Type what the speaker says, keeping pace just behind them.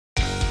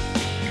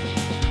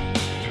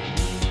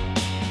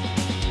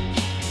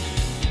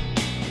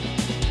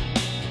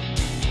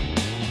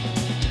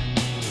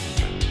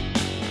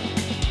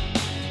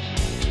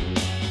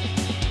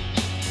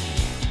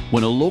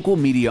When a local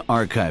media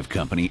archive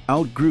company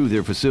outgrew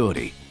their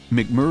facility,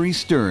 McMurray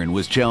Stern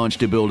was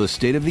challenged to build a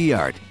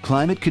state-of-the-art,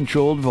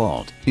 climate-controlled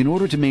vault in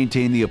order to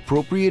maintain the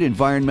appropriate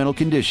environmental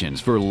conditions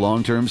for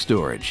long-term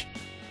storage.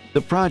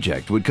 The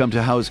project would come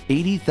to house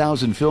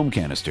 80,000 film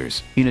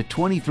canisters in a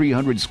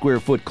 2,300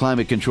 square foot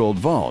climate-controlled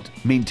vault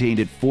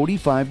maintained at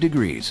 45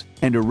 degrees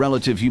and a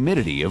relative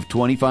humidity of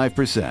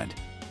 25%.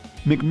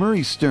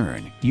 McMurray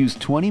Stern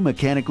used 20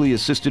 mechanically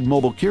assisted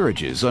mobile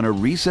carriages on a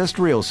recessed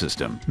rail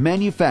system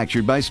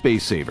manufactured by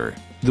SpaceSaver,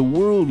 the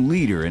world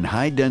leader in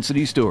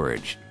high-density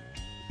storage.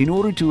 In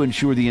order to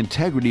ensure the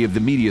integrity of the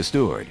media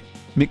stored,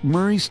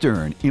 McMurray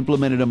Stern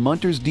implemented a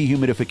Munters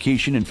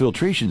dehumidification and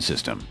filtration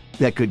system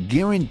that could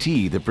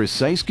guarantee the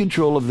precise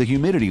control of the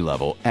humidity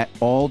level at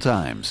all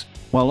times,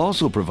 while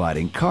also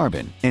providing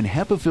carbon and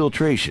HEPA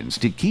filtrations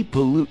to keep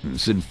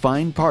pollutants and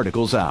fine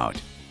particles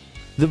out.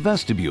 The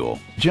vestibule,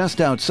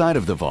 just outside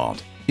of the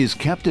vault, is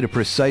kept at a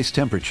precise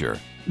temperature,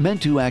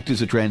 meant to act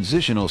as a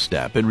transitional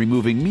step in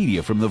removing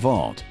media from the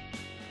vault.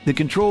 The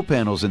control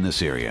panels in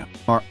this area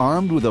are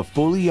armed with a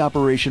fully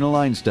operational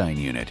Einstein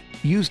unit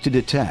used to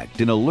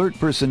detect and alert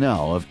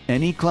personnel of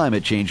any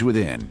climate change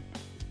within.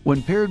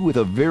 When paired with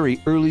a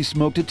very early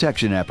smoke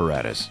detection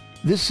apparatus,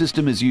 this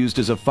system is used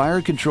as a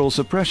fire control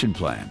suppression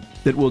plan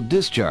that will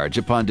discharge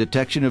upon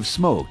detection of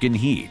smoke and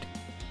heat.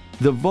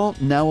 The vault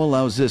now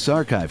allows this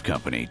archive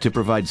company to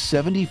provide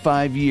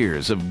 75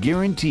 years of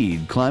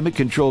guaranteed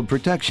climate-controlled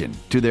protection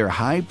to their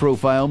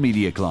high-profile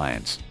media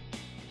clients.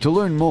 To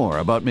learn more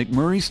about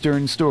McMurray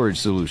Stern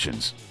Storage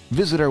Solutions,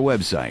 visit our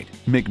website,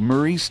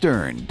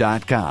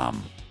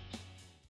 mcmurraystern.com.